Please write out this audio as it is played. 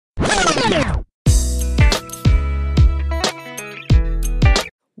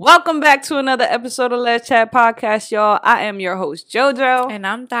Welcome back to another episode of Let's Chat Podcast, y'all. I am your host, JoJo. And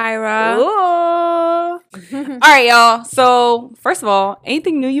I'm Tyra. All right, y'all. So, first of all,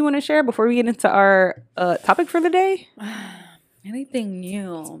 anything new you want to share before we get into our topic for the day? Anything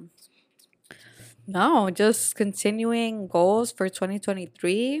new? No, just continuing goals for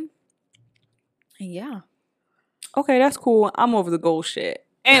 2023. Yeah. Okay, that's cool. I'm over the goal shit.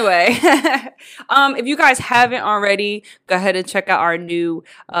 Anyway, if you guys haven't already, go ahead and check out our new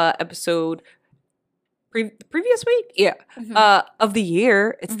episode previous week, of the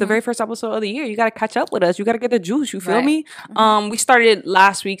year. It's the very first episode of the year. You got to catch up with us. You got to get the juice. You feel me? We started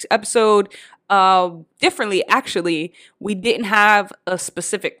last week's episode differently. Actually, we didn't have a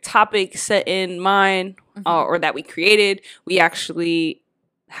specific topic set in mind or that we created. We actually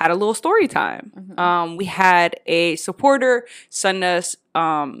had a little story time. We had a supporter send us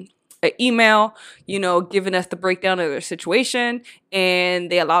an email, giving us the breakdown of their situation, and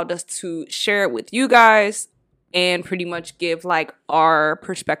they allowed us to share it with you guys and pretty much give like our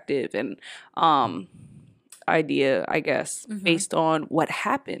perspective and idea, I guess, based on what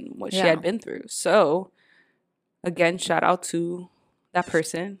happened, what she had been through. So again, shout out to that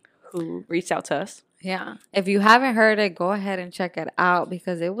person who reached out to us. Yeah. If you haven't heard it, go ahead and check it out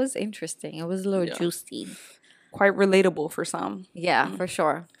because it was interesting. It was a little juicy. Quite relatable for some. Yeah, for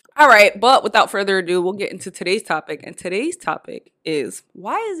sure. All right. But without further ado, we'll get into today's topic. And today's topic is,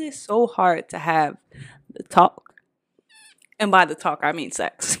 why is it so hard to have the talk? And by the talk, I mean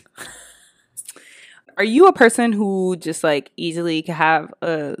sex. Are you a person who just like easily can have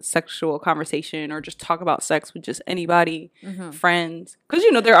a sexual conversation or just talk about sex with just anybody, friends? Because,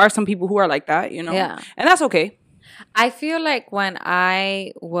 there are some people who are like that, Yeah. And that's okay. I feel like when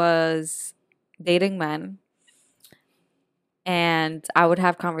I was dating men and I would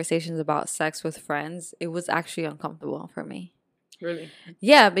have conversations about sex with friends, it was actually uncomfortable for me. Really?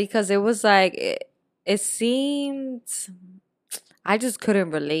 Yeah, because it was like, it seemed, I just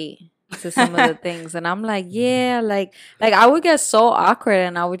couldn't relate to some of the things. And I'm like, yeah, like I would get so awkward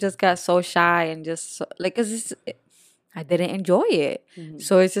and I would just get so shy and just because I didn't enjoy it.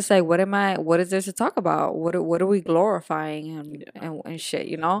 So it's just like, what is there to talk about? What are we glorifying and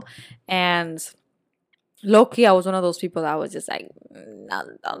shit, And low key, I was one of those people that was just like, no,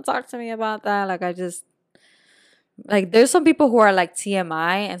 don't talk to me about that. Like, I just, like, there's some people who are like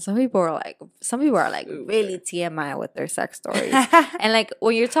TMI and some people are like really TMI with their sex stories. And like,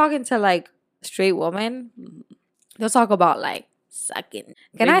 when you're talking to like straight women, they'll talk about like sucking.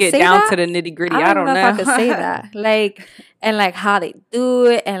 Can I get say down that? to the nitty gritty? I don't know if I know. could say that. Like, and like how they do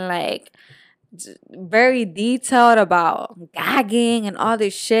it and like very detailed about gagging and all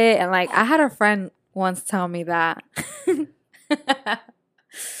this shit. And like, I had a friend once tell me that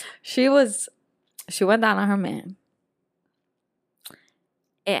she went down on her man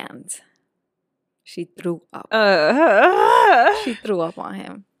and she threw up. She threw up on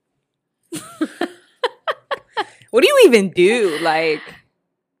him. What do you even do? Like,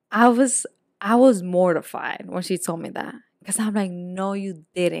 I was mortified when she told me that. Because I'm like, no, you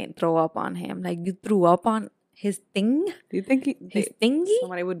didn't throw up on him. Like, you threw up on his thing? do you think His thingy?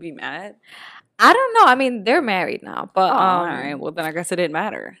 somebody would be mad? I don't know. I mean, they're married now. But, all right. Well, then I guess it didn't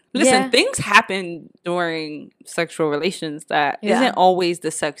matter. Listen, things happen during sexual relations that isn't always the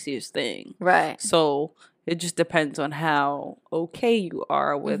sexiest thing. Right. So it just depends on how okay you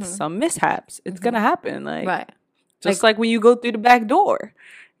are with some mishaps. It's going to happen. Like, right. Just like when you go through the back door.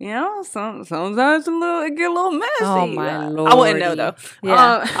 Sometimes it get a little messy. Oh, my Lord. I wouldn't know, though.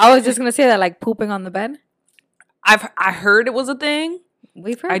 Yeah. I was just going to say that, like, pooping on the bed. I heard it was a thing.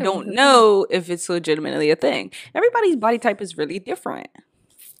 We've heard I it don't was a know if it's legitimately a thing. Everybody's body type is really different.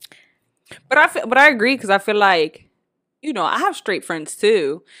 But I agree because I feel like, I have straight friends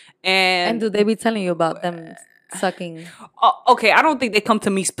too. And do they be telling you about them sucking? Okay, I don't think they come to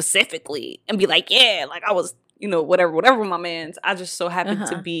me specifically and be like, yeah, like I was, whatever with my mans. I just so happen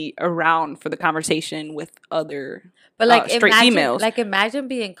to be around for the conversation with other but like straight females. Like imagine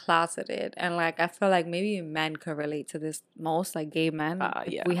being closeted and like I feel like maybe men could relate to this most, like gay men.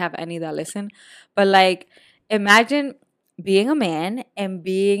 If we have any that listen. But like imagine being a man and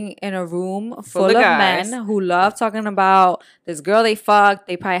being in a room full of men who love talking about this girl they fucked.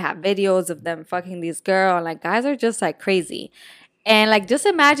 They probably have videos of them fucking this girl. And like guys are just like crazy. And like just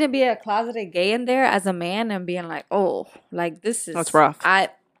imagine being a closeted gay in there as a man and being like, oh, like this is that's rough.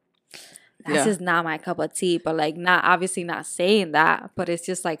 That's just not my cup of tea. But like obviously not saying that, but it's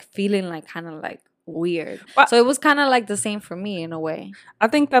just like feeling like kind of like weird. But, so it was kind of like the same for me in a way. I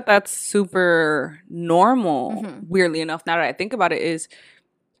think that that's super normal. Weirdly enough, now that I think about it, is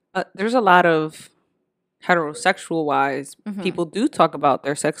there's a lot of heterosexual wise people do talk about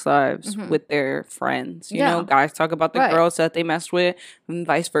their sex lives with their friends. You know, guys talk about the girls that they messed with, and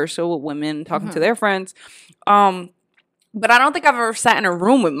vice versa with women talking to their friends. But I don't think I've ever sat in a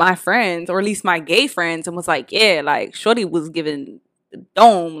room with my friends, or at least my gay friends, and was like, yeah, like shorty was giving the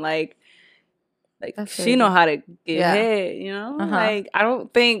dome, like she know how to get head, you know? Like I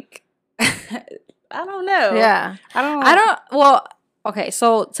don't think I don't know. Yeah. I don't well, okay,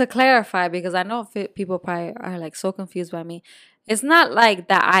 so to clarify, because I know people probably are like so confused by me. It's not like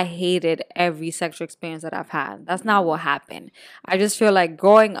that I hated every sexual experience that I've had. That's not what happened. I just feel like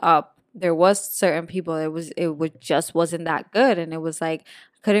growing up, there was certain people it just wasn't that good, and it was like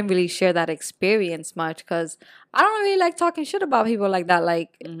I couldn't really share that experience much because I don't really like talking shit about people like that.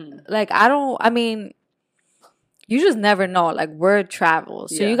 Like I mean, you just never know. Like word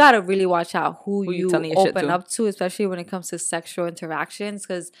travels, so you gotta really watch out who you open up to, especially when it comes to sexual interactions.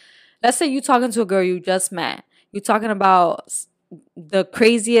 Because let's say you talking to a girl you just met, you talking about the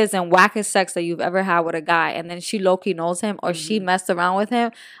craziest and wackest sex that you've ever had with a guy, and then she low-key knows him, or she messed around with him.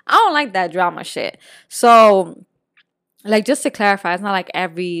 I don't like that drama shit. So like, just to clarify, it's not like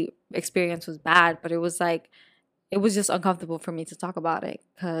every experience was bad, but it was like it was just uncomfortable for me to talk about it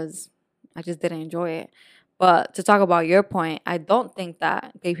because I just didn't enjoy it. But to talk about your point, I don't think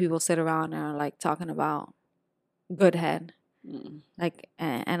that gay people sit around and are like talking about good head, like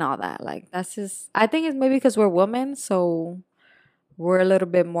and all that. Like that's just, I think it's maybe because we're women, so we're a little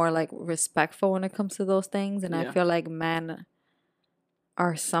bit more like respectful when it comes to those things, and I feel like men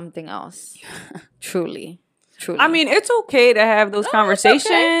are something else. Truly. I mean, it's okay to have those conversations.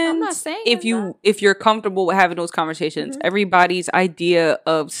 Okay. I'm not saying if you're comfortable with having those conversations. Everybody's idea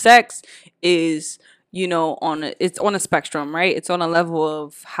of sex is, you know, it's on a spectrum, right? It's on a level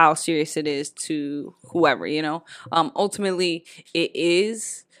of how serious it is to whoever, you know. Ultimately, it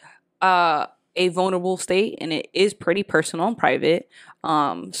is a vulnerable state, and it is pretty personal and private.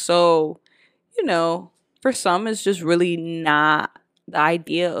 So, you know, for some, it's just really not the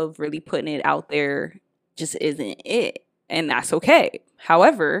idea of really putting it out there just isn't it. And that's okay.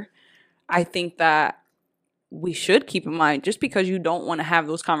 However, I think that we should keep in mind, just because you don't want to have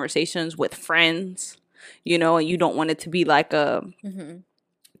those conversations with friends, you know, and you don't want it to be like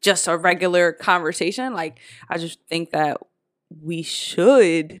just a regular conversation. Like, I just think that we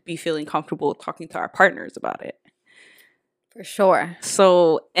should be feeling comfortable talking to our partners about it. For sure.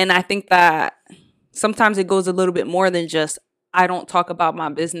 So, and I think that sometimes it goes a little bit more than just, I don't talk about my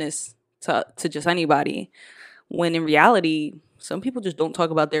business to just anybody. When in reality, some people just don't talk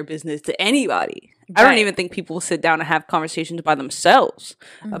about their business to anybody. Right. I don't even think people sit down and have conversations by themselves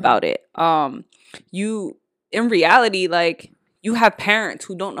about it. In reality, like, you have parents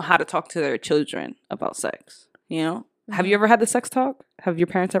who don't know how to talk to their children about sex, you know? Have you ever had the sex talk? Have your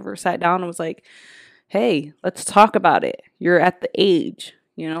parents ever sat down and was like, hey, let's talk about it. You're at the age,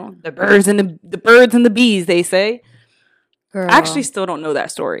 you know, the birds and the bees, they say. Girl. I actually still don't know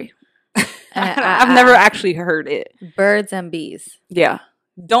that story. I've never actually heard it. Birds and bees. Yeah.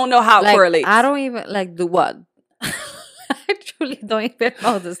 Don't know how it correlates. I don't even do what? I truly don't even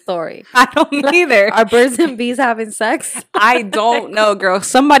know the story. I don't either. Are birds and bees having sex? I don't know, girl.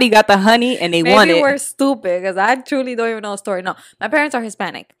 Somebody got the honey and they want it. Maybe we're stupid because I truly don't even know the story. No, my parents are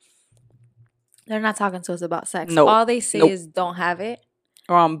Hispanic. They're not talking to us about sex. Nope. All they say is don't have it.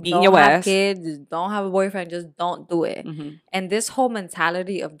 Or I'm beating your ass. Don't have kids. Just don't have a boyfriend. Just don't do it. And this whole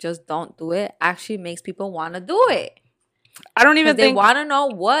mentality of just don't do it actually makes people want to do it. I don't even think they want to know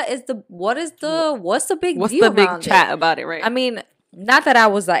what's the big what's deal the big chat about it, right? I mean, not that I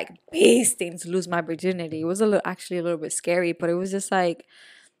was like basting to lose my virginity. It was actually a little bit scary, but it was just like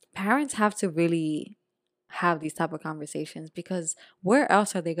parents have to really have these type of conversations, because where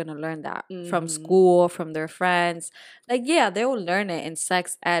else are they going to learn that? From school, from their friends? Like, yeah, they will learn it in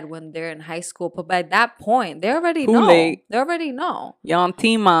sex ed when they're in high school, but by that point, they already know. They already know. Y'all on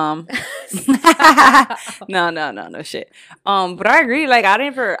team mom. No shit. But I agree. Like,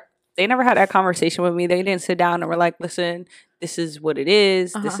 they never had that conversation with me. They didn't sit down and were like, listen, this is what it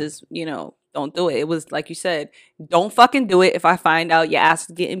is. This is, you know, don't do it. It was like you said, don't fucking do it if I find out your ass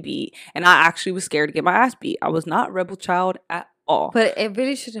is getting beat. And I actually was scared to get my ass beat. I was not rebel child at all. But it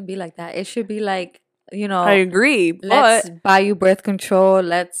really shouldn't be like that. It should be like, you know, I agree. Let's buy you birth control.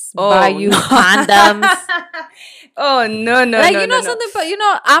 Let's buy you condoms. Oh, no. Like, you know something, but you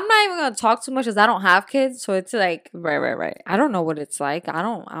know, I'm not even going to talk too much because I don't have kids. So it's like, right. I don't know what it's like.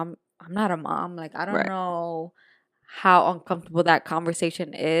 I'm not a mom. Like, I don't know how uncomfortable that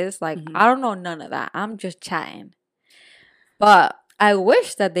conversation is. Like, I don't know none of that. I'm just chatting. But I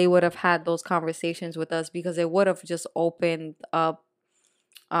wish that they would have had those conversations with us, because it would have just opened up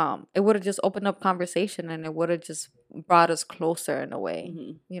it would have just opened up conversation, and it would have just brought us closer in a way,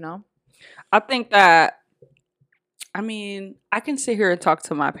 you know? I think that, I mean, I can sit here and talk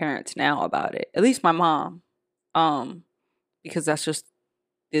to my parents now about it. At least my mom. Because that's just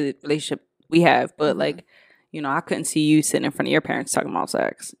the relationship we have. But like, you know, I couldn't see you sitting in front of your parents talking about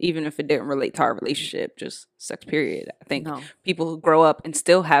sex, even if it didn't relate to our relationship, just sex period. I think people who grow up and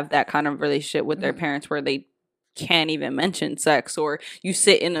still have that kind of relationship with their parents where they can't even mention sex, or you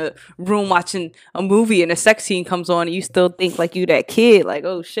sit in a room watching a movie and a sex scene comes on and you still think like you that kid, like,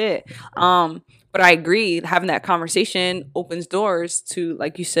 oh shit. But I agree, having that conversation opens doors to,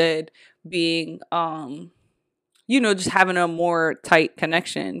 like you said, being you know, just having a more tight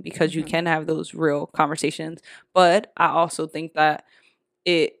connection, because you can have those real conversations. But I also think that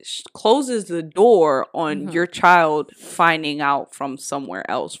it closes the door on your child finding out from somewhere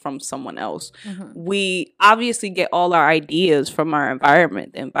else, from someone else. We obviously get all our ideas from our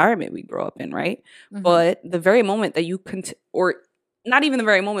environment, the environment we grow up in, right? But the very moment that you or not even the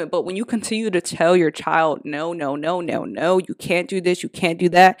very moment, but when you continue to tell your child, no, no, no, no, no, you can't do this, you can't do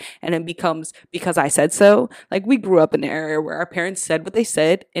that, and it becomes because I said so. Like, we grew up in an area where our parents said what they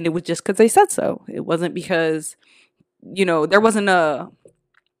said, and it was just because they said so. It wasn't because, you know, there wasn't a,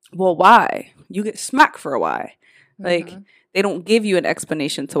 well, why? You get smacked for a why. Like, they don't give you an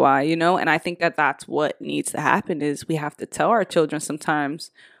explanation to why, you know? And I think that that's what needs to happen, is we have to tell our children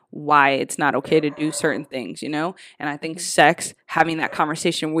sometimes why it's not okay to do certain things, you know? And I think sex, having that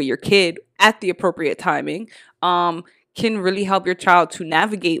conversation with your kid at the appropriate timing, can really help your child to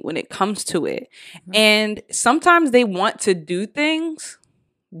navigate when it comes to it. And sometimes they want to do things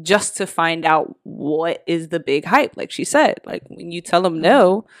just to find out what is the big hype. Like she said, like when you tell them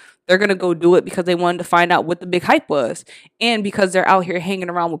no, they're going to go do it because they wanted to find out what the big hype was. And because they're out here hanging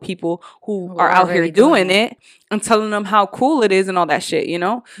around with people who are out here doing it and telling them how cool it is and all that shit, you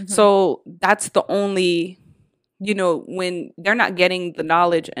know? So that's the only, you know, when they're not getting the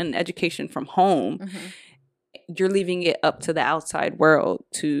knowledge and education from home, you're leaving it up to the outside world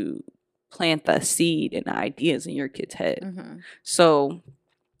to plant the seed and the ideas in your kid's head. So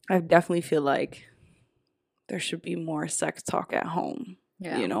I definitely feel like there should be more sex talk at home.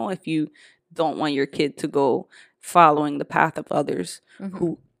 You know, if you don't want your kid to go following the path of others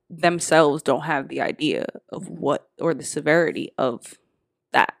who themselves don't have the idea of what, or the severity of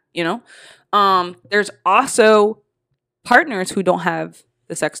that, you know? There's also partners who don't have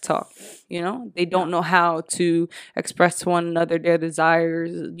the sex talk, you know? They don't know how to express to one another their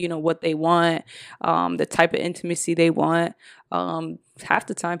desires, you know, what they want, the type of intimacy they want. Half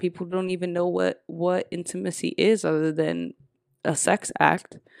the time people don't even know what intimacy is other than a sex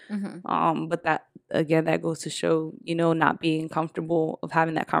act. But that, again, that goes to show, you know, not being comfortable of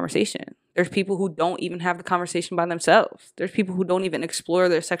having that conversation. There's people who don't even have the conversation by themselves. There's people who don't even explore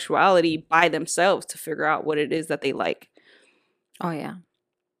their sexuality by themselves to figure out what it is that they like. Oh yeah.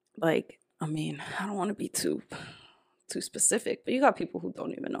 Like, I mean, I don't want to be too specific, but you got people who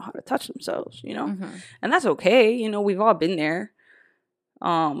don't even know how to touch themselves, you know? And that's okay. You know, we've all been there.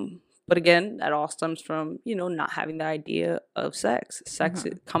 But again, that all stems from, you know, not having the idea of sex. Sex,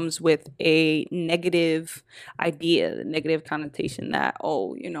 it comes with a negative idea, the negative connotation that,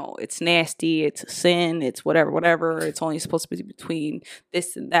 oh, you know, it's nasty, it's a sin, it's whatever. It's only supposed to be between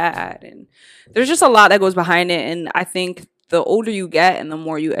this and that. And there's just a lot that goes behind it. And I think the older you get and the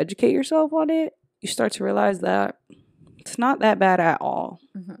more you educate yourself on it, you start to realize that it's not that bad at all.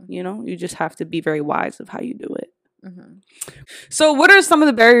 You know, you just have to be very wise of how you do it. So what are some of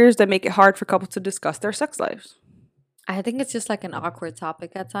the barriers that make it hard for couples to discuss their sex lives? I think it's just like an awkward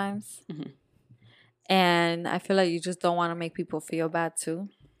topic at times. And I feel like you just don't want to make people feel bad too.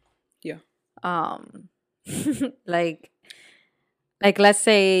 Yeah. like let's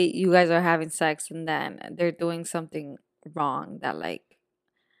say you guys are having sex and then they're doing something wrong that, like,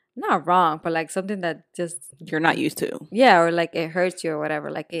 not wrong, but like something that just you're not used to. Yeah, or like it hurts you or whatever.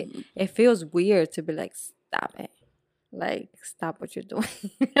 Like it feels weird to be like, stop it. Like, stop what you're doing.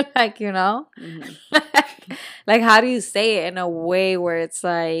 Like, you know? Like, how do you say it in a way where it's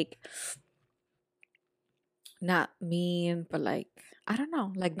like not mean, but like, I don't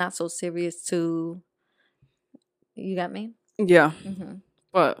know, like not so serious too. You got me? Yeah.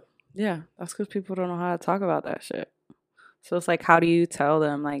 But yeah, that's because people don't know how to talk about that shit. So it's like, how do you tell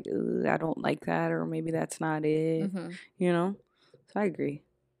them, like, I don't like that, or maybe that's not it, you know? So I agree.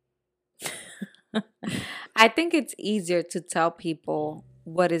 I think it's easier to tell people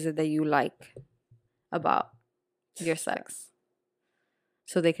what is it that you like about your sex,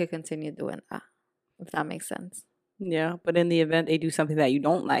 so they could continue doing that, if that makes sense. Yeah, but in the event they do something that you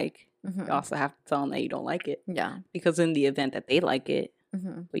don't like, you also have to tell them that you don't like it. Yeah. Because in the event that they like it,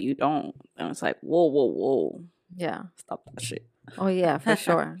 but you don't. And it's like, whoa. Yeah. Stop that shit. Oh yeah, for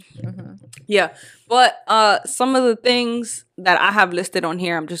sure. Yeah, but some of the things that I have listed on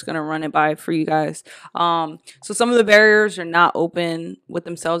here, I'm just gonna run it by for you guys. So some of the barriers are not open with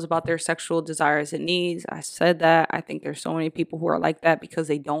themselves about their sexual desires and needs. I said that. I think there's so many people who are like that because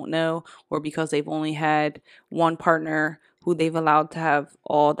they don't know, or because they've only had one partner who they've allowed to have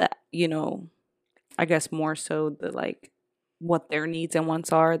all that, I guess more so the like what their needs and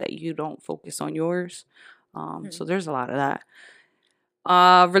wants are, that you don't focus on yours. So there's a lot of that.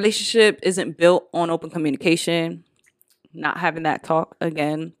 Relationship isn't built on open communication, not having that talk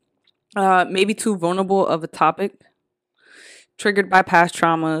again. Maybe too vulnerable of a topic, triggered by past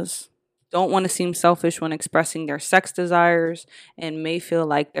traumas, don't want to seem selfish when expressing their sex desires, and may feel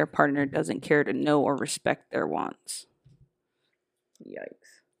like their partner doesn't care to know or respect their wants.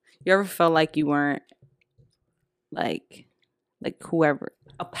 Yikes. You ever felt like you weren't like whoever,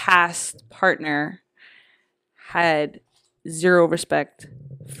 a past partner had zero respect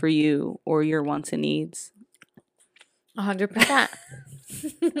for you or your wants and needs? 100%.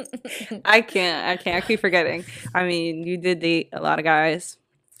 I can't. I keep forgetting. I mean, you did date a lot of guys.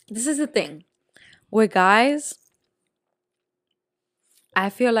 This is the thing. With guys, I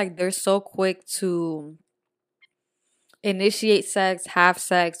feel like they're so quick to initiate sex, have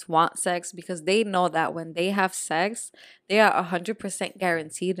sex, want sex, because they know that when they have sex, they are 100%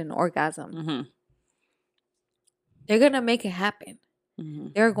 guaranteed an orgasm. Mm-hmm. They're going to make it happen. Mm-hmm.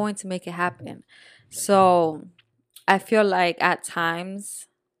 They're going to make it happen. So I feel like at times,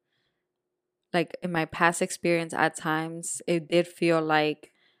 like in my past experience, at times it did feel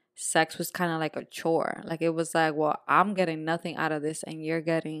like sex was kind of like a chore. Like it was like, well, I'm getting nothing out of this and you're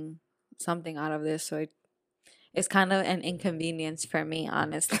getting something out of this. So it's kind of an inconvenience for me,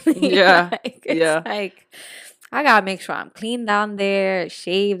 honestly. Yeah. It's like, I got to make sure I'm clean down there,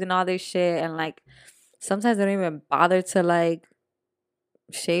 shaved and all this shit. And like, sometimes they don't even bother to like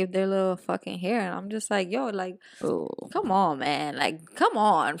shave their little fucking hair. And I'm just like, yo, like, Ooh. come on, man. Like, come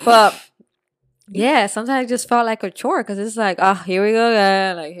on. But yeah, sometimes it just felt like a chore because it's like, oh, here we go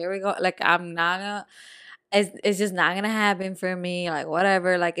again. Like, here we go. Like, I'm not gonna, it's just not gonna happen for me. Like,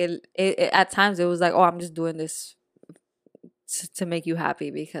 whatever. Like, it at times it was like, oh, I'm just doing this to make you happy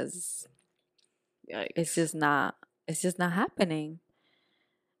because it's just not happening.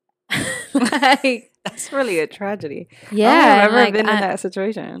 Like, that's really a tragedy. Yeah, I've never been in that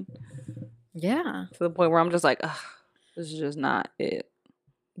situation. Yeah, to the point where I'm just like, ugh, this is just not it.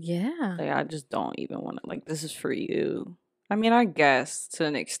 Yeah, like I just don't even want to. Like, this is for you. I mean, I guess to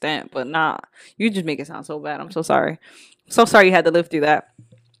an extent, but not. You just make it sound so bad. I'm so sorry. So sorry you had to live through that.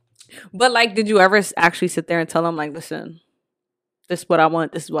 But like, did you ever actually sit there and tell them, like, listen, this is what I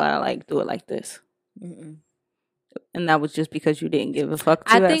want. This is what I like. Do it like this. Mm-mm. And that was just because you didn't give a fuck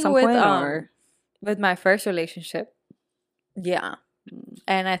to I at think some with point, or with my first relationship, yeah,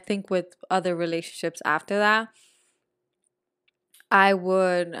 and I think with other relationships after that, I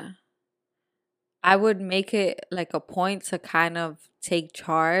would make it like a point to kind of take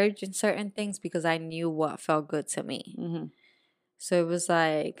charge in certain things because I knew what felt good to me. Mm-hmm. So it was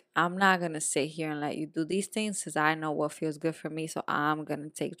like, I'm not going to sit here and let you do these things because I know what feels good for me. So I'm going to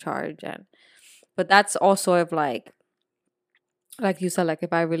take charge. But that's also if like you said, like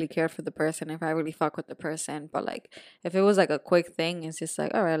if I really cared for the person, if I really fuck with the person. But like if it was like a quick thing, it's just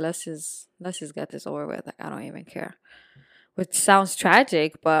like, all right, let's just get this over with. Like I don't even care. Which sounds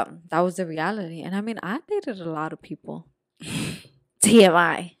tragic, but that was the reality. And I mean, I dated a lot of people.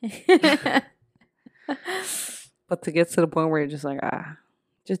 TMI. But to get to the point where you're just like,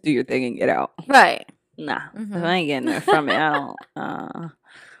 just do your thing and get out. Right. Nah, if I ain't getting there from it, I don't.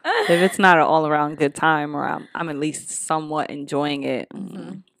 If it's not an all around good time, or I'm at least somewhat enjoying it,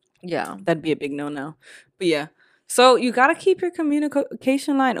 yeah, that'd be a big no no. But yeah, so you gotta keep your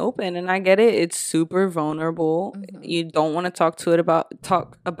communication line open, and I get it. It's super vulnerable. You don't want to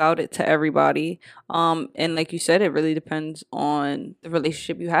talk about it to everybody. And like you said, it really depends on the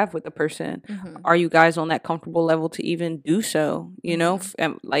relationship you have with the person. Are you guys on that comfortable level to even do so? You know,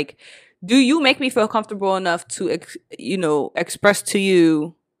 like, do you make me feel comfortable enough to express to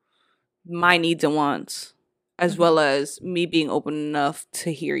you my needs and wants, as well as me being open enough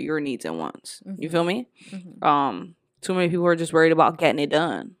to hear your needs and wants? You feel me? Too many people are just worried about getting it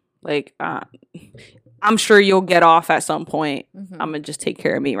done. Like, I'm sure you'll get off at some point. I'm gonna just take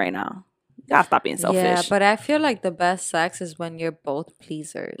care of me right now. You gotta stop being selfish. Yeah, but I feel like the best sex is when you're both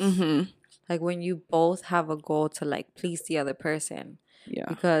pleasers. Like when you both have a goal to like please the other person. Yeah,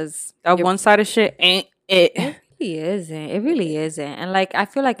 because that one-sided shit ain't it. It really isn't. And like I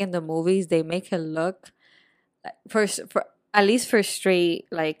feel like in the movies they make it look like, for at least for straight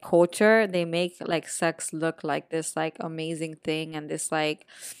like culture, they make like sex look like this like amazing thing, and this like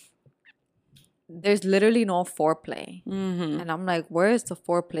there's literally no foreplay. Mm-hmm. And I'm like, where is the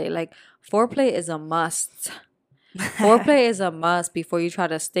foreplay? Like, foreplay is a must. Foreplay is a must before you try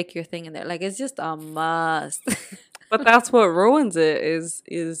to stick your thing in there. Like, it's just a must. But that's what ruins it is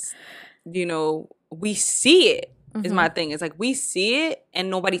we see it is my thing. It's like we see it and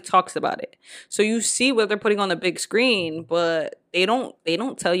nobody talks about it. So you see what they're putting on the big screen, but they don't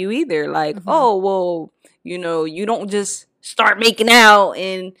tell you either. Like, oh, well, you don't just start making out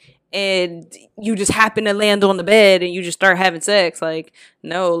and you just happen to land on the bed and you just start having sex. Like,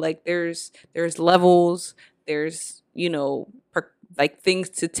 no, like there's levels, there's, like things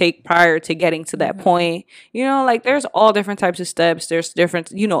to take prior to getting to that point. Like there's all different types of steps. There's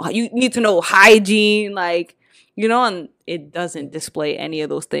different, you need to know hygiene, like, and it doesn't display any of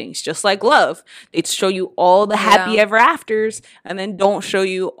those things. Just like love. They show you all the happy ever afters and then don't show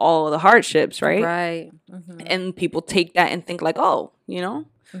you all the hardships, right? Right. And people take that and think like, oh,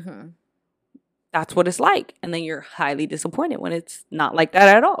 that's what it's like. And then you're highly disappointed when it's not like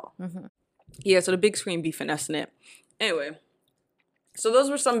that at all. Yeah, so the big screen be finessing it. Anyway, so those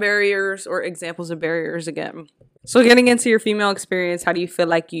were some barriers or examples of barriers again. So getting into your female experience, how do you feel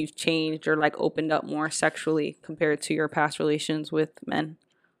like you've changed or like opened up more sexually compared to your past relations with men?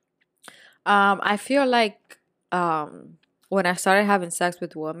 I feel like when I started having sex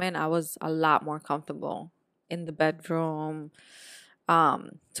with women, I was a lot more comfortable in the bedroom,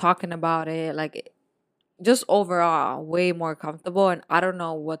 talking about it, like just overall way more comfortable. And I don't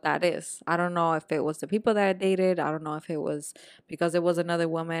know what that is. I don't know if it was the people that I dated. I don't know if it was because it was another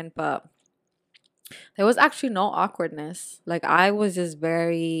woman, but there was actually no awkwardness. Like I was just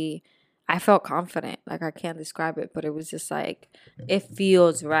I felt confident. Like I can't describe it, but it was just like, it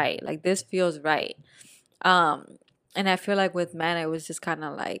feels right. Like this feels right. And I feel like with men, it was just kind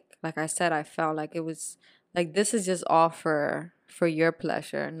of like I said, I felt like it was like, this is just all for your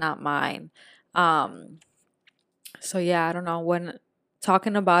pleasure, not mine. So yeah, I don't know, when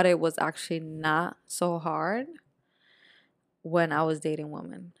talking about it was actually not so hard when I was dating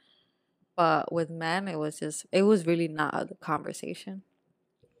women. But with men, it was really not a conversation.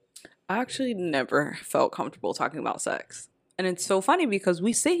 I actually never felt comfortable talking about sex. And it's so funny because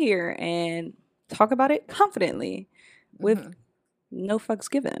we sit here and talk about it confidently with no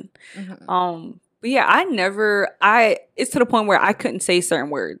fucks given. But yeah, it's to the point where I couldn't say certain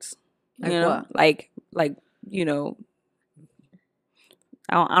words. Like what? Like,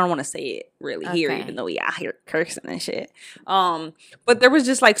 I don't want to say it really here, even though we out here cursing and shit. But there was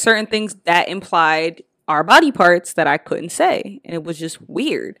just like certain things that implied our body parts that I couldn't say, and it was just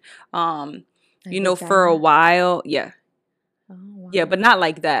weird. For a while, yeah, yeah, but not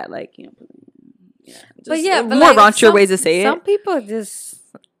like that, like but yeah, but more like raunchier ways to say it. Some people just,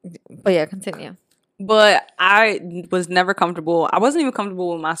 but yeah, continue. But I was never comfortable. I wasn't even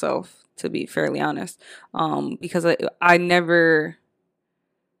comfortable with myself, to be fairly honest, because I never.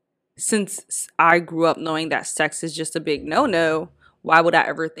 Since I grew up knowing that sex is just a big no-no, why would I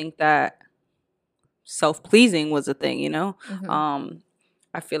ever think that self-pleasing was a thing,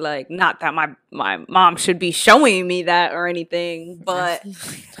 I feel like, not that my mom should be showing me that or anything, but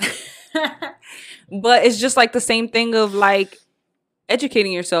but it's just like the same thing of like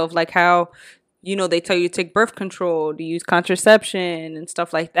educating yourself, like how, they tell you to take birth control, to use contraception and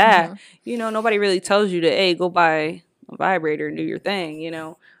stuff like that. Nobody really tells you to, hey, go buy a vibrator and do your thing,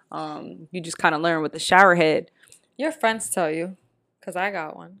 You just kind of learn with the shower head. Your friends tell you, because I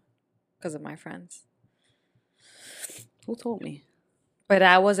got one, because of my friends. Who told me? But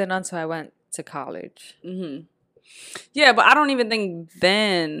I wasn't until I went to college. Yeah, but I don't even think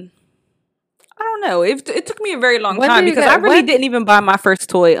then. I don't know. It took me a very long time because I really didn't even buy my first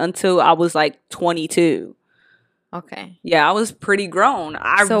toy until I was like 22. Okay. Yeah, I was pretty grown.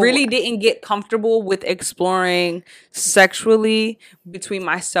 I really didn't get comfortable with exploring sexually between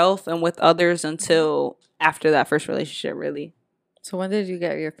myself and with others until after that first relationship, really. So when did you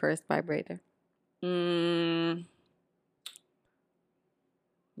get your first vibrator? A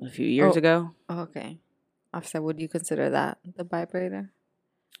few years ago. Okay. I said, would you consider that the vibrator?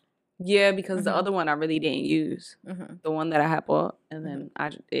 Yeah, because the other one I really didn't use. The one that I had bought. And then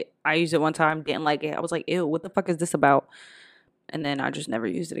I used it one time, didn't like it. I was like, ew, what the fuck is this about? And then I just never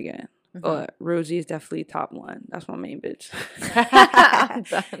used it again. But Rosie is definitely top one. That's my main bitch.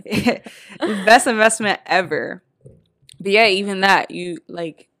 Best investment ever. But yeah, even that, you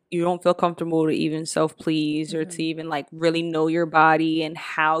like, you don't feel comfortable to even self-please or to even like really know your body and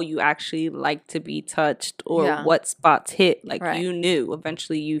how you actually like to be touched or what spots hit. Like you knew,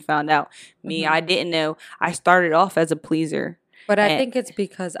 eventually you found out. Me, I didn't know. I started off as a pleaser. But I think it's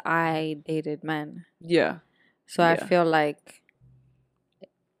because I dated men. Yeah. So I feel like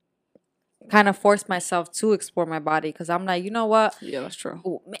kind of forced myself to explore my body because I'm like, you know what? Yeah, that's true.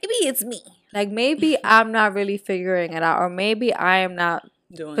 Ooh, maybe it's me. Like maybe I'm not really figuring it out, or maybe I am not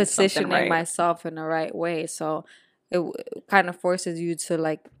positioning myself in the right way. So it kind of forces you to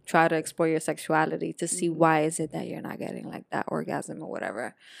like try to explore your sexuality to see why is it that you're not getting like that orgasm or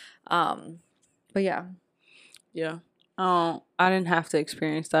whatever. But yeah. I didn't have to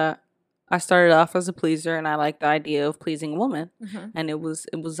experience that. I started off as a pleaser, and I liked the idea of pleasing a woman, and it was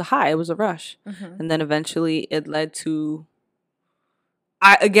a high, it was a rush, and then eventually it led to.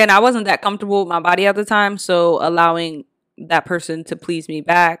 I wasn't that comfortable with my body at the time, so allowing that person to please me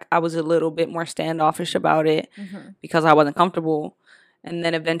back, I was a little bit more standoffish about it because I wasn't comfortable, and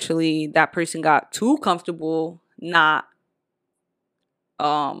then eventually that person got too comfortable, not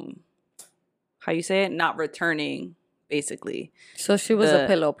how you say it, not returning. Basically. So she was a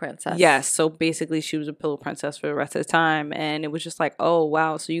pillow princess. Yes. So basically she was a pillow princess for the rest of the time. And it was just like, oh,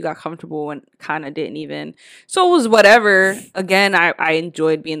 wow. So you got comfortable and kind of didn't even. So it was whatever. Again, I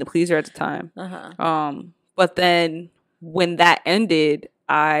enjoyed being the pleaser at the time. But then when that ended,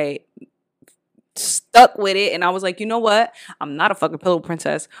 I stuck with it. And I was like, you know what? I'm not a fucking pillow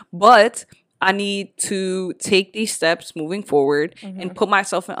princess. But I need to take these steps moving forward and put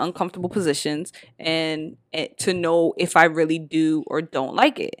myself in uncomfortable positions and to know if I really do or don't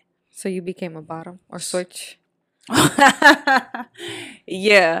like it. So you became a bottom or switch?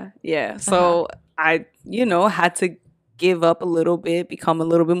 Yeah. So I, had to give up a little bit, become a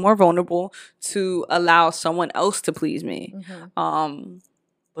little bit more vulnerable to allow someone else to please me.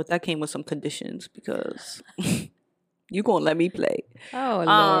 But that came with some conditions because you gonna let me play. Oh,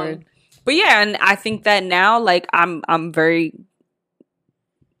 Lord. But yeah, and I think that now, like, I'm very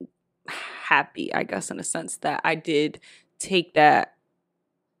happy, I guess, in a sense that I did take that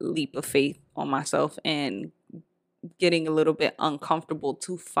leap of faith on myself and getting a little bit uncomfortable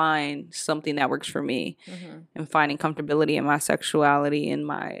to find something that works for me and finding comfortability in my sexuality and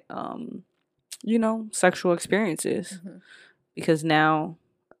my, sexual experiences. Because now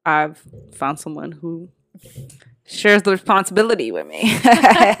I've found someone who shares the responsibility with me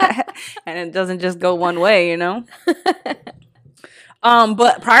and it doesn't just go one way,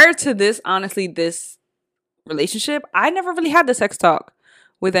 but prior to this, honestly, this relationship, I never really had the sex talk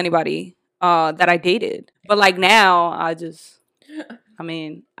with anybody that I dated. But like now I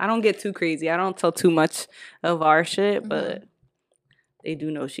don't get too crazy. I don't tell too much of our shit, but they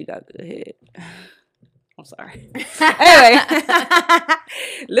do know she got good head. I'm sorry. Anyway,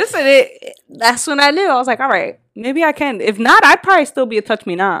 listen, that's when I knew. I was like, all right, maybe I can. If not, I'd probably still be a touch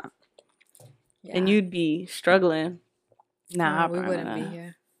me not. Yeah. And you'd be struggling. Nah, we wouldn't be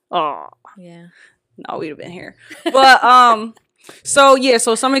here. Oh. Yeah. No, we'd have been here. But, so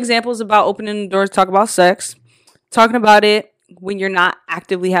some examples about opening the door to talk about sex. Talking about it when you're not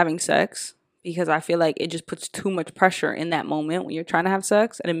actively having sex. Because I feel like it just puts too much pressure in that moment when you're trying to have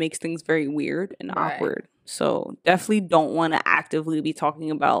sex. And it makes things very weird and awkward. So definitely don't want to actively be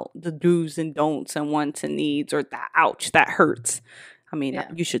talking about the do's and don'ts and wants and needs or that ouch, that hurts. I mean,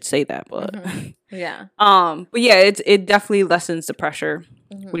 you should say that, but yeah. But yeah, it definitely lessens the pressure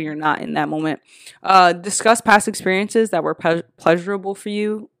when you're not in that moment. Discuss past experiences that were pleasurable for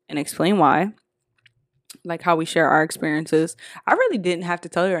you and explain why. Like how we share our experiences. I really didn't have to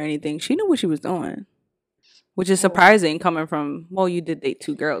tell her anything. She knew what she was doing, which is surprising coming from, well, you did date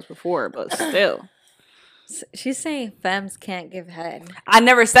 2 girls before, but still. She's saying femmes can't give head. I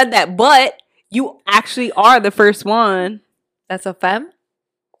never said that, but you actually are the first one. That's a femme?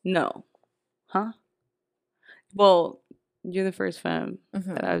 No. Huh? Well, you're the first femme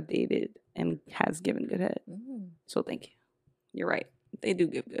that I've dated and has given good head. So thank you. You're right. They do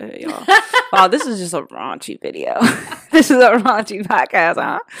give good head, y'all. Wow, this is just a raunchy video. This is a raunchy podcast,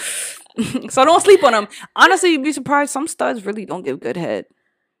 huh? So don't sleep on them. Honestly, you'd be surprised. Some studs really don't give good head.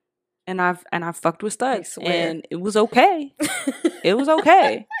 And I've fucked with studs. And it was okay. It was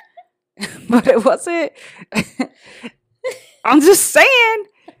okay. But it wasn't. I'm just saying.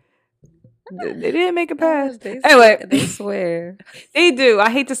 They didn't make it past. Anyway, they swear. They do. I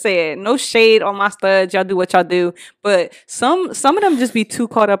hate to say it. No shade on my studs. Y'all do what y'all do. But some of them just be too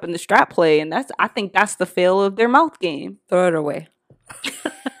caught up in the strap play. And I think that's the fail of their mouth game. Throw it away.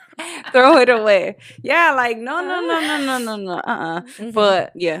 Throw it away. Yeah, like, no.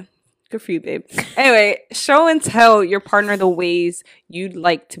 But, yeah. Good for you, babe. Anyway, show and tell your partner the ways you'd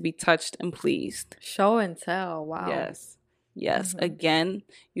like to be touched and pleased. Show and tell. Wow. Yes. Again,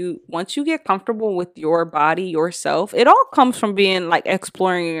 once you get comfortable with your body, yourself, it all comes from being like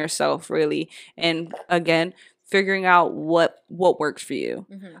exploring yourself, really. And again, figuring out what works for you.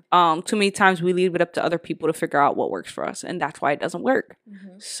 Too many times we leave it up to other people to figure out what works for us, and that's why it doesn't work.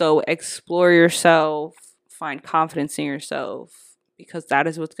 So explore yourself, find confidence in yourself, because that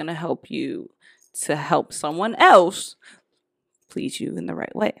is what's going to help you to help someone else please you in the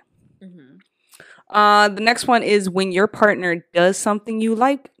right way. The next one is when your partner does something you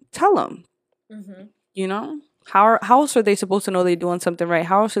like, tell them. You know, how else are they supposed to know they're doing something right?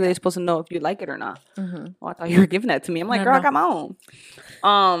 How else are they supposed to know if you like it or not? Well, I thought you were giving that to me. I'm like, girl, I got my own.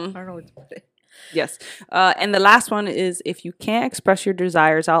 I don't know what to put it. Yes. And the last one is if you can't express your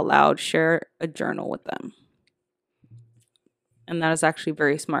desires out loud, share a journal with them. And that is actually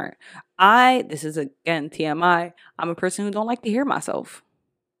very smart. This is again TMI, I'm a person who don't like to hear myself.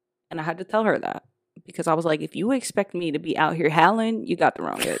 And I had to tell her that. Because I was like, if you expect me to be out here howling, you got the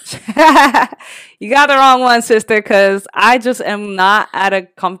wrong bitch. You got the wrong one, sister, because I just am not at a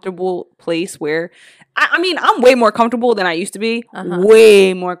comfortable place where, I mean, I'm way more comfortable than I used to be.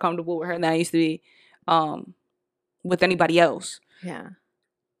 Way more comfortable with her than I used to be with anybody else. Yeah.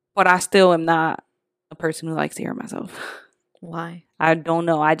 But I still am not a person who likes to hear myself. Why? I don't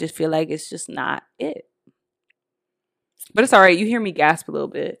know. I just feel like it's just not it. But it's all right. You hear me gasp a little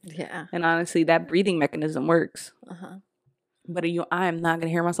bit. Yeah. And honestly, that breathing mechanism works. But I am not going to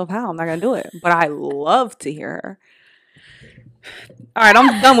hear myself howl. I'm not going to do it. But I love to hear her. All right.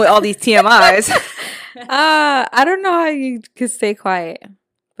 I'm done with all these TMIs. I don't know how you could stay quiet.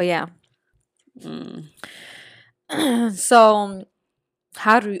 But yeah. So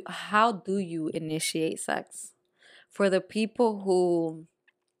how do you initiate sex? For the people who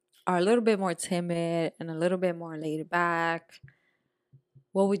are a little bit more timid and a little bit more laid back,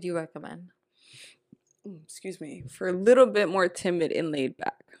 what would you recommend? Excuse me. For a little bit more timid and laid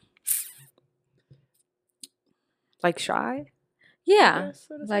back. Like shy? Yeah.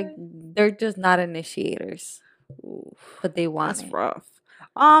 Like they're just not initiators. But they want That's it. rough.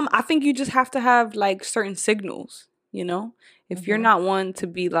 I think you just have to have like certain signals, you know? If you're not one to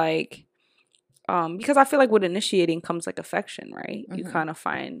be like because I feel like with initiating comes like affection, right? You kind of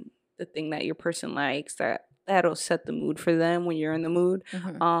find the thing that your person likes that'll set the mood for them when you're in the mood.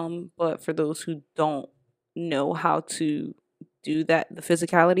 But for those who don't know how to do that, the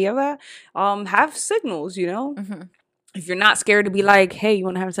physicality of that, have signals, you know? If you're not scared to be like, hey, you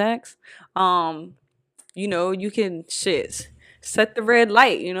want to have sex? You know, you can set the red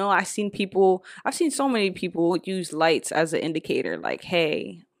light, you know? I've seen so many people use lights as an indicator, like,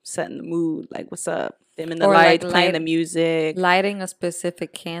 hey, setting the mood, like what's up, dimming the lights, like playing the music, lighting a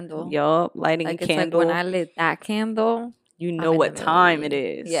specific candle. Yup, lighting a candle. Like when I lit that candle, you know what time it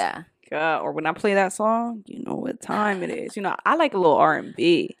is. Yeah. God, or when I play that song, you know what time it is. You know, I like a little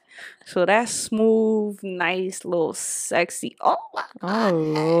R&B, so that smooth, nice, little sexy. Oh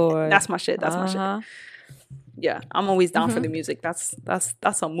Lord, that's my shit. That's my shit. Yeah, I'm always down for the music. That's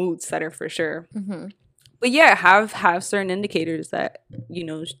a mood setter for sure. But yeah, have certain indicators that, you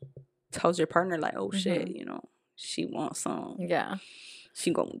know, tells your partner like, oh shit, you know, she wants some. Yeah. She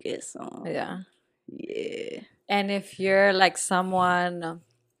gonna get some. Yeah. Yeah. And if you're like someone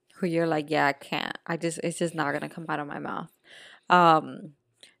who you're like, yeah, I can't. It's just not gonna come out of my mouth.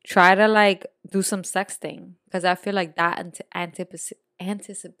 Try to like do some sexting, because I feel like that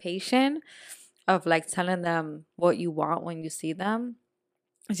anticipation of like telling them what you want when you see them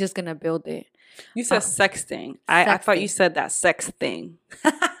is just gonna build it. You said sexting. I thought you said that sex thing.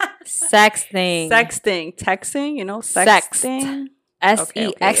 Sexting. Sexting. Texting, you know? Sexting.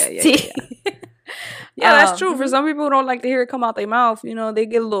 SEXT. Yeah, that's true. For some people who don't like to hear it come out their mouth, you know, they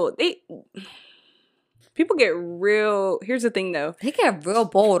get a little... People get real... Here's the thing, though. They get real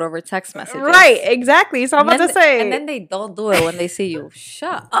bold over text messages. Right, exactly. So I'm about to say... And then they don't do it when they see you.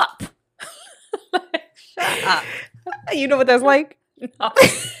 Shut up. Shut up. You know what that's like? No.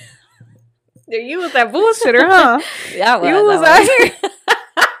 You was that bullshitter, huh? Yeah, you was out here.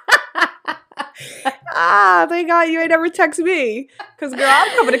 Thank God you ain't never text me. Because, girl,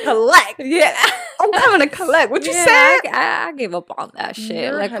 I'm coming to collect. Yeah. I'm coming to collect. What you said? I gave up on that shit.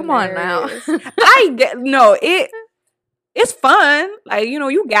 You're like, hilarious. Come on now. It's fun. Like, you know,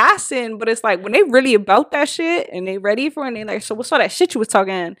 you gassing, but it's like when they really about that shit and they ready for it and they like, so what's all that shit you was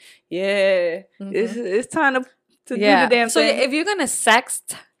talking? Yeah. It's time to do the damn thing. So if you're going to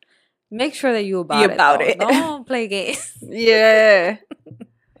sext, make sure that you about it. Don't play games. Yeah.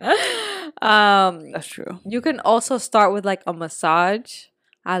 That's true. You can also start with like a massage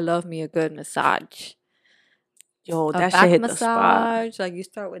I love me a good massage. Yo, A that shit back hit the spot. massage. Like you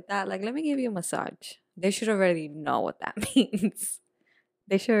start with that. Like, let me give you a massage. They should already know what that means.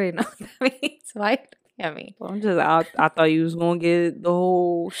 They should already know what that means. Why? I mean, Well, I thought you was gonna get the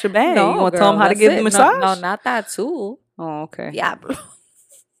whole shebang. no, you gonna girl, tell them how to that's give it. the No, massage? no, not that too. Oh, okay. Diablo.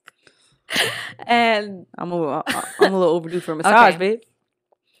 And I'm a little overdue for a massage, Okay. babe.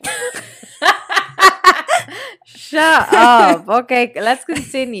 shut up. Okay, let's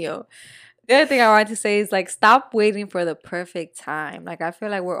continue. The other thing I wanted to say is like stop waiting for the perfect time. Like I feel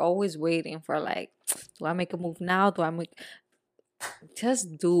like we're always waiting for like, do I make a move now? Do I make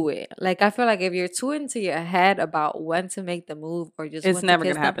just do it. Like I feel like if you're too into your head about when to make the move or just It's when never to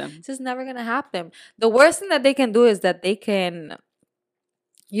kiss gonna them, happen. it's just never gonna happen. The worst thing that they can do is that they can,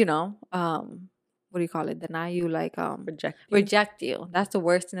 you know, what do you call it? Deny you, like reject you. That's the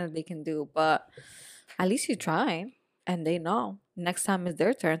worst thing that they can do. But at least you trying, and they know next time it's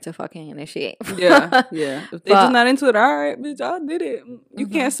their turn to fucking initiate. Yeah, yeah. If they But- just not into it, all right, bitch, I did it. You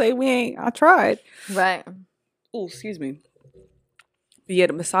can't say we ain't. I tried. Right. Oh, excuse me. But yeah,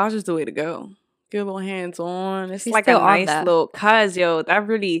 the massage is the way to go. Get a little hands on. It's She's like a still on nice that. little yo,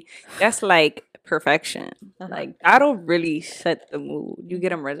 that's like perfection. Like that'll really set the mood. You get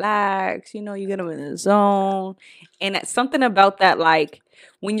them relaxed, you get them in the zone. And it's something about that, like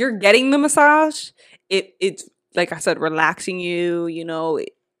when you're getting the massage, it's like I said, relaxing you,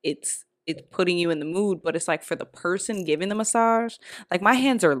 it's putting you in the mood, but it's like for the person giving the massage, like my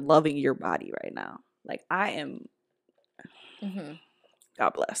hands are loving your body right now. Like I am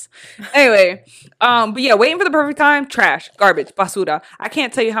God bless. Anyway, but yeah, waiting for the perfect time, trash, garbage, basura. I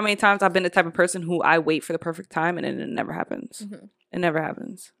can't tell you how many times I've been the type of person who I wait for the perfect time and then it never happens. It never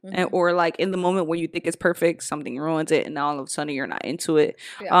happens. And or like in the moment when you think it's perfect, something ruins it and now all of a sudden you're not into it.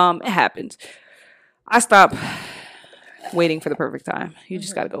 Yeah. It happens. I stop waiting for the perfect time. You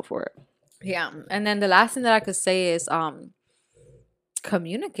just got to go for it. Yeah. And then the last thing that I could say is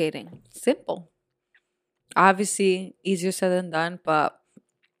communicating. Simple. Obviously, easier said than done, but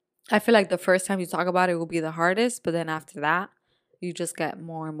I feel like the first time you talk about it will be the hardest, but then after that, you just get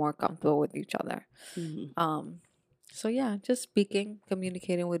more and more comfortable with each other. So yeah, just speaking,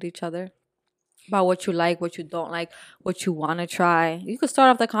 communicating with each other about what you like, what you don't like, what you want to try. You could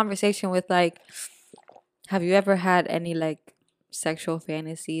start off the conversation with like, have you ever had any like sexual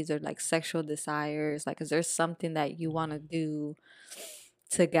fantasies or like sexual desires? Like, is there something that you want to do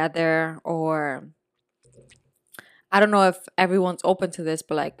together? Or I don't know if everyone's open to this,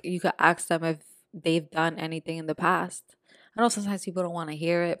 but like you could ask them if they've done anything in the past. I know sometimes people don't want to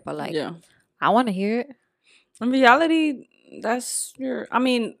hear it, but like, I want to hear it. In reality, there's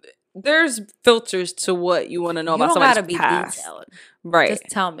filters to what you want to know about somebody's past. Detailed. Right. Just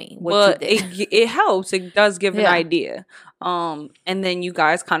tell me what But you did. it helps. It does give an Yeah. idea. And then you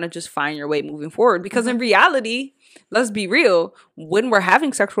guys kind of just find your way moving forward. Because in reality, let's be real, when we're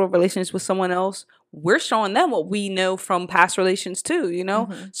having sexual relations with someone else, we're showing them what we know from past relations too,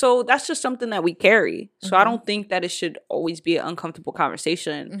 So that's just something that we carry. So I don't think that it should always be an uncomfortable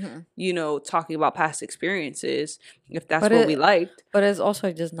conversation, talking about past experiences, if that's what we liked. But it's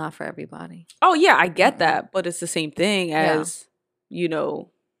also just not for everybody. Oh, yeah, I get that. But it's the same thing as, you're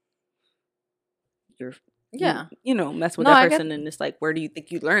mess with that person and it's like, where do you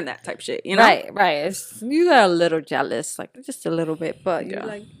think you learned that type shit, Right. You got a little jealous, like just a little bit, but you're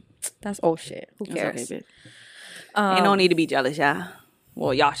like, that's old shit. Who cares? Okay, ain't no need to be jealous, y'all.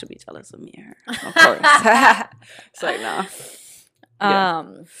 Well, y'all should be jealous of me, of course. It's like, nah.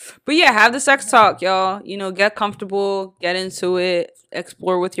 But yeah, have the sex talk, y'all. Get comfortable, get into it,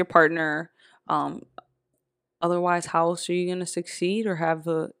 explore with your partner. Otherwise, how else are you gonna succeed or have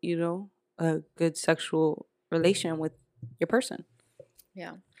a good sexual relation with your person?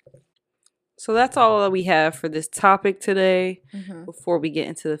 Yeah. So that's all that we have for this topic today. Before we get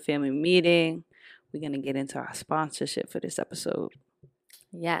into the family meeting, we're going to get into our sponsorship for this episode.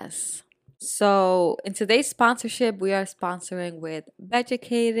 Yes. So in today's sponsorship, we are sponsoring with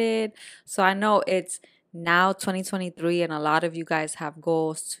Beducated. So I know it's now 2023 and a lot of you guys have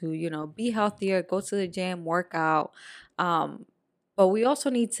goals to, be healthier, go to the gym, work out. But we also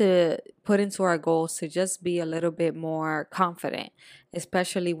need to put into our goals to just be a little bit more confident,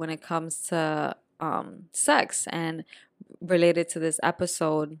 especially when it comes to sex. And related to this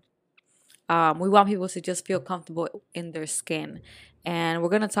episode, we want people to just feel comfortable in their skin. And we're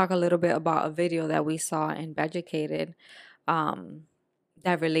going to talk a little bit about a video that we saw in Beducated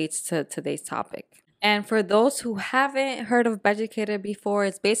that relates to today's topic. And for those who haven't heard of Beducated before,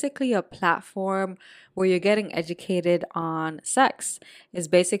 it's basically a platform where you're getting educated on sex. It's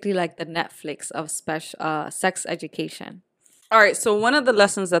basically like the Netflix of sex education. All right, so one of the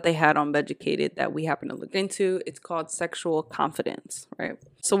lessons that they had on Beducated that we happen to look into, it's called sexual confidence, right?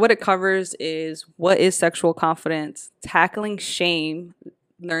 So what it covers is what is sexual confidence, tackling shame,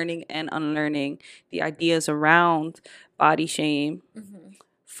 learning and unlearning the ideas around body shame,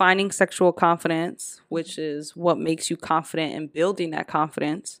 finding sexual confidence, which is what makes you confident and building that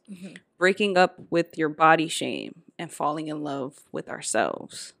confidence, breaking up with your body shame and falling in love with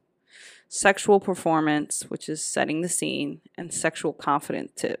ourselves. Sexual performance, which is setting the scene, and sexual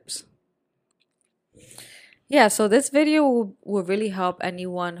confidence tips. Yeah, so this video will really help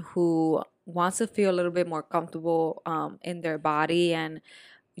anyone who wants to feel a little bit more comfortable in their body, and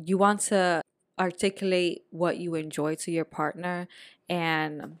you want to articulate what you enjoy to your partner.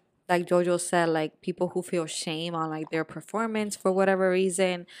 And like Jojo said, like people who feel shame on like their performance for whatever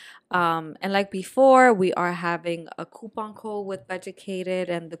reason. And like before, we are having a coupon code with Beducated,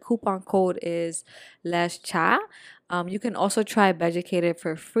 and the coupon code is Les Chat. You can also try Beducated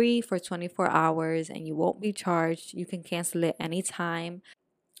for free for 24 hours and you won't be charged. You can cancel it anytime.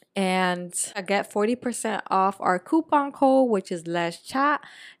 And I get 40% off our coupon code, which is Les Chat.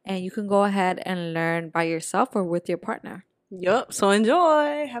 And you can go ahead and learn by yourself or with your partner. Yup. So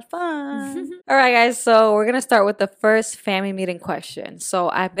enjoy. Have fun. All right, guys. So we're going to start with the first family meeting question. So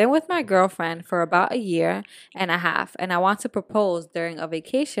I've been with my girlfriend for about 1.5 years, and I want to propose during a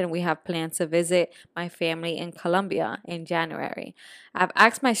vacation we have planned to visit my family in Colombia in January. I've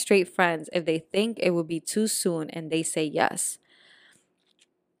asked my straight friends if they think it would be too soon, and they say yes.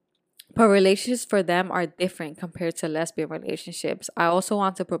 But relationships for them are different compared to lesbian relationships. I also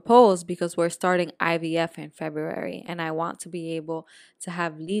want to propose because we're starting IVF in February, and I want to be able to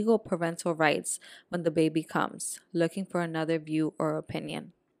have legal parental rights when the baby comes. Looking for another view or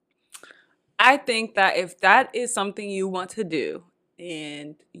opinion. I think that if that is something you want to do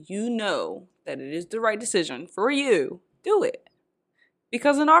and you know that it is the right decision for you, do it.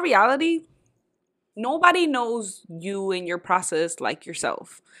 Because in our reality, nobody knows you and your process like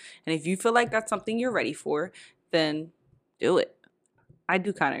yourself. And if you feel like that's something you're ready for, then do it. I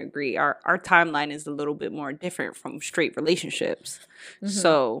do kind of agree. Our timeline is a little bit more different from straight relationships.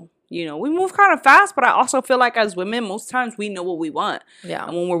 So, you know, we move kind of fast, but I also feel like as women, most times we know what we want. Yeah.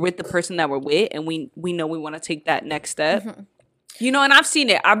 And when we're with the person that we're with and we know we want to take that next step. You know, and I've seen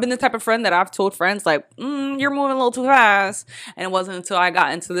it. I've been the type of friend that I've told friends like, you're moving a little too fast. And it wasn't until I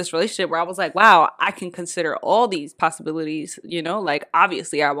got into this relationship where I was like, wow, I can consider all these possibilities. You know, like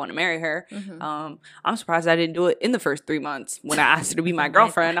obviously I want to marry her. I'm surprised I didn't do it in the first 3 months. When I asked her to be my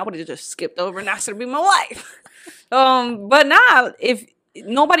girlfriend, I would have just skipped over and asked her to be my wife. But now, if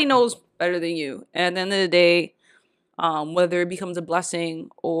nobody knows better than you, and at the end of the day, whether it becomes a blessing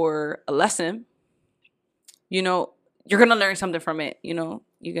or a lesson, you know, you're going to learn something from it, you know,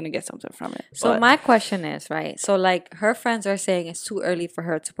 you're going to get something from it. So my question is, right? So like her friends are saying it's too early for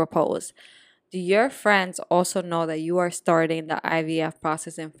her to propose. Do your friends also know that you are starting the IVF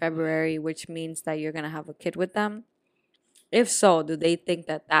process in February, which means that you're going to have a kid with them? If so, do they think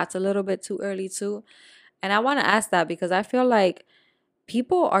that that's a little bit too early too? And I want to ask that because I feel like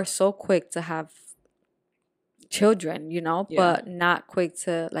people are so quick to have children, you know, but not quick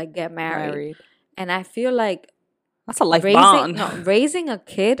to like get married. And I feel like that's a life bond. Raising a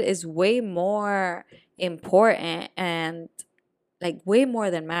kid is way more important and like way more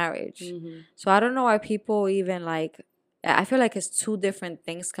than marriage. So I don't know why people even like, I feel like it's two different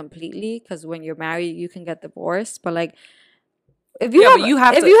things completely, because when you're married, you can get divorced. But like, if you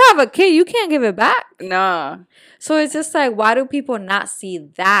have a kid, you can't give it back. Nah. So it's just like, why do people not see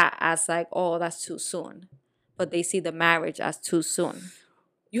that as like, oh, that's too soon? But they see the marriage as too soon.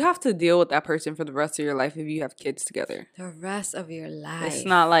 You have to deal with that person for the rest of your life if you have kids together. The rest of your life. It's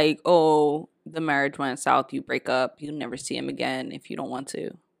not like, oh, the marriage went south, you break up, you never see him again if you don't want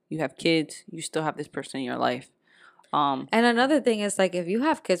to. You have kids, you still have this person in your life. And another thing is like, if you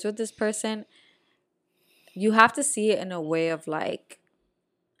have kids with this person, you have to see it in a way of like,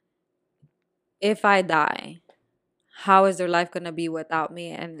 if I die, how is their life going to be without me?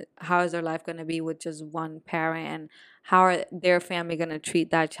 And how is their life going to be with just one parent? And how are their family going to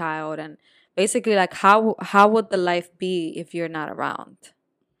treat that child? And basically, like, how would the life be if you're not around?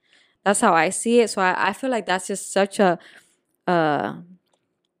 That's how I see it. So I feel like that's just such an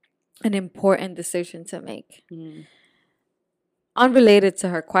important decision to make. Unrelated to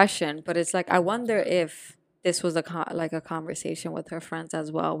her question, but it's like, I wonder if this was a conversation with her friends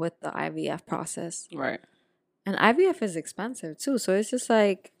as well with the IVF process. Right. And IVF is expensive too. So it's just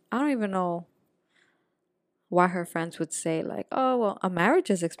like, I don't even know why her friends would say like, oh, well, a marriage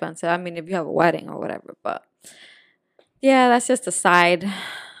is expensive. I mean, if you have a wedding or whatever. But yeah, that's just a side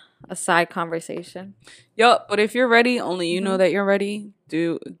a side conversation. Yup, but if you're ready, only you know Mhm. that you're ready.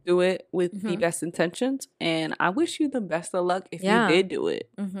 Do it with the Mhm. best intentions, and I wish you the best of luck if Yeah. you did do it.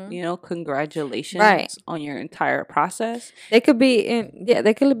 Mm-hmm. You know, congratulations Right. on your entire process. They could be in. Yeah,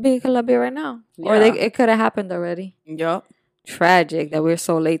 they could be in Colombia right now, or Yeah. it could have happened already. Yup. Tragic that we're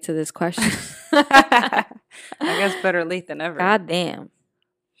so late to this question. I guess better late than ever. God damn.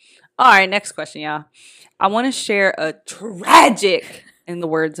 All right, next question, y'all. I want to share a tragic, in the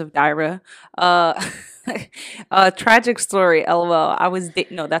words of Dyra, a tragic story. LOL.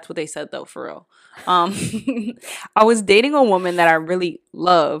 No, that's what they said though, for real. I was dating a woman that I really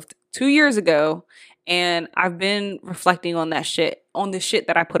loved 2 years ago, and I've been reflecting on the shit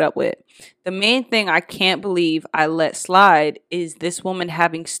that I put up with. The main thing I can't believe I let slide is this woman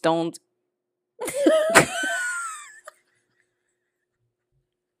having stones.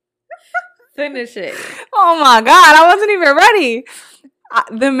 Finish it. Oh my God, I wasn't even ready.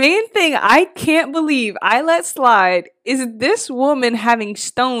 The main thing I can't believe I let slide is this woman having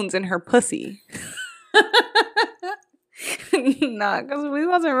stones in her pussy. Nah, because we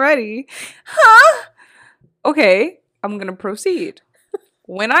wasn't ready. Huh? Okay, I'm going to proceed.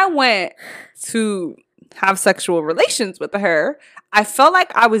 When I went to have sexual relations with her, I felt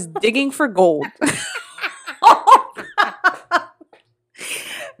like I was digging for gold.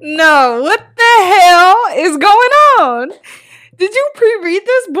 No, what the hell is going on? Did you pre-read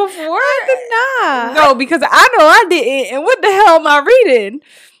this before? I did not. No, because I know I didn't. And what the hell am I reading?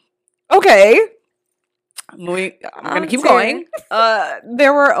 Okay. I'm going to keep going.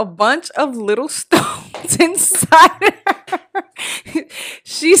 There were a bunch of little stones inside her.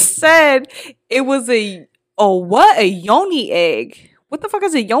 She said it was a yoni egg. What the fuck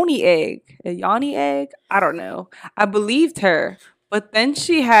is a yoni egg? A yoni egg? I don't know. I believed her. But then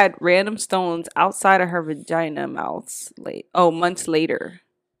she had random stones outside of her vagina months later.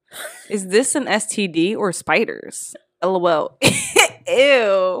 Is this an STD or spiders? LOL.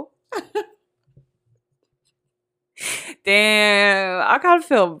 Ew. Damn. I kind of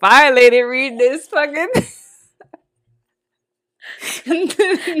feel violated reading this fucking.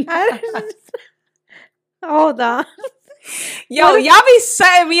 Hold on. Yo, y'all be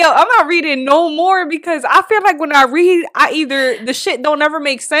setting me up. I'm not reading no more because I feel like when I read, either the shit don't ever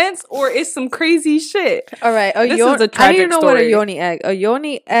make sense or it's some crazy shit. All right. This is a tragic I didn't know what a story. yoni egg. A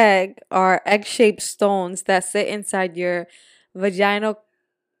yoni egg are egg-shaped stones that sit inside your vaginal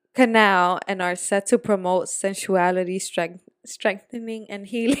canal and are said to promote sensuality, strengthening, and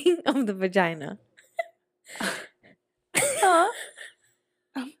healing of the vagina.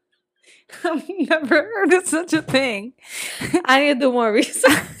 I've never heard of such a thing. I need to do more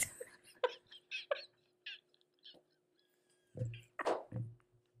research.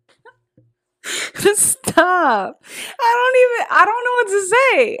 Stop. I don't know what to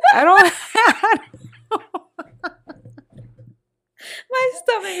say. I don't. My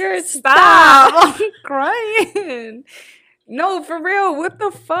stomach hurts. Stop. I'm crying. No, for real. What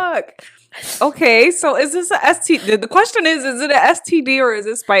the fuck? Okay, so is this a STD? The question is it a STD or is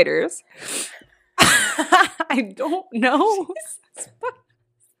it spiders? I don't know.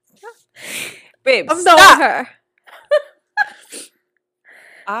 Babe, I'm stop. done with her.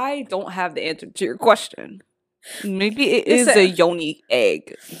 I don't have the answer to your question. Maybe it is a yoni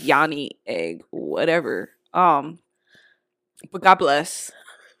egg, whatever. But God bless.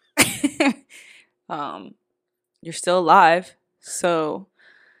 You're still alive, so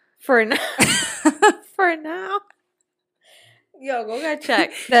For now. For now. Yo, go get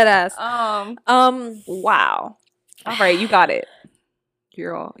checked. That ass. Wow. All right, you got it.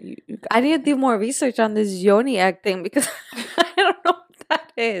 You're all you got I need to do more research on this yoni egg thing because I don't know what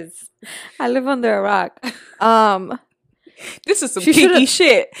that is. I live under a rock. This is some She kinky should've-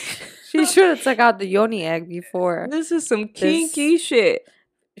 shit. She should have took out the yoni egg before. This is some kinky shit.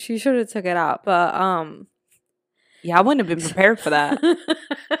 She should have took it out, but Yeah, I wouldn't have been prepared for that.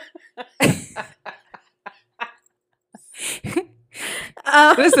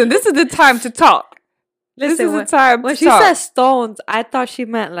 Listen, this is the time to talk. This is the time when to she talk. said stones, I thought she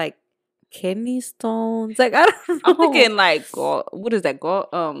meant like kidney stones. Like I don't know. I'm thinking like, what is that?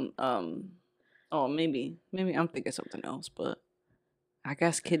 Oh, maybe I'm thinking something else, but I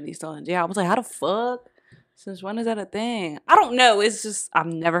guess kidney stones. Yeah, I was like, how the fuck? Since when is that a thing? I don't know. It's just I've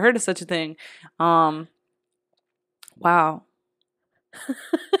never heard of such a thing. Wow.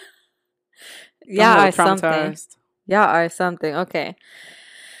 Yeah, or something. Yeah, or something. Okay.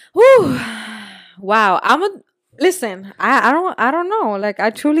 Whew. Wow. Listen. I don't know. Like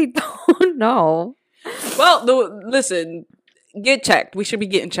I truly don't know. Well, listen. Get checked. We should be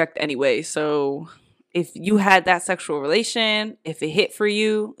getting checked anyway. So if you had that sexual relation, if it hit for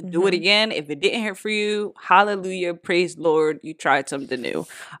you, do it Mhm. again. If it didn't hit for you, hallelujah, praise Lord, you tried something new.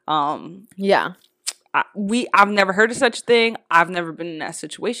 Yeah. I've never heard of such a thing. I've never been in that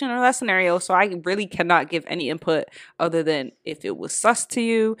situation or that scenario, so I really cannot give any input other than if it was sus to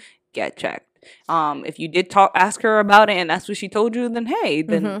you, get checked. If you did ask her about it and that's what she told you, then hey,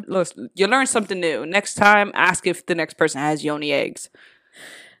 then look, you learned something new. Next time, ask if the next person has yoni eggs.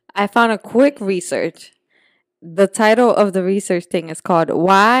 I found a quick research. The title of the research thing is called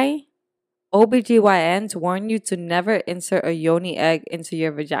Why OBGYNs Warn You to Never Insert a Yoni Egg into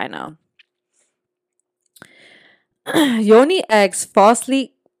Your Vagina. Yoni eggs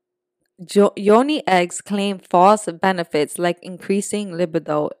claim false benefits like increasing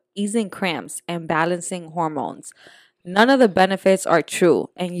libido, easing cramps, and balancing hormones. None of the benefits are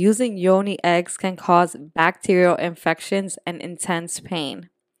true, and using yoni eggs can cause bacterial infections and intense pain.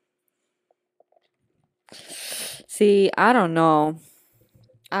 See, I don't know.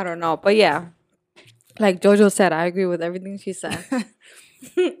 But yeah, like Jojo said, I agree with everything she said.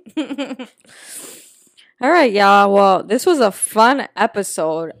 All right, y'all. Well, this was a fun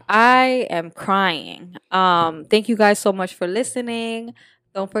episode. I am crying. Thank you guys so much for listening.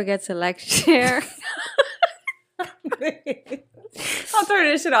 Don't forget to like, share. I'll turn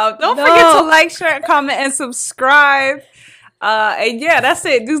this shit off. Don't forget to like, share, comment, and subscribe. And yeah, that's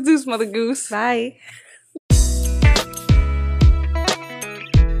it. Deuce, mother goose. Bye.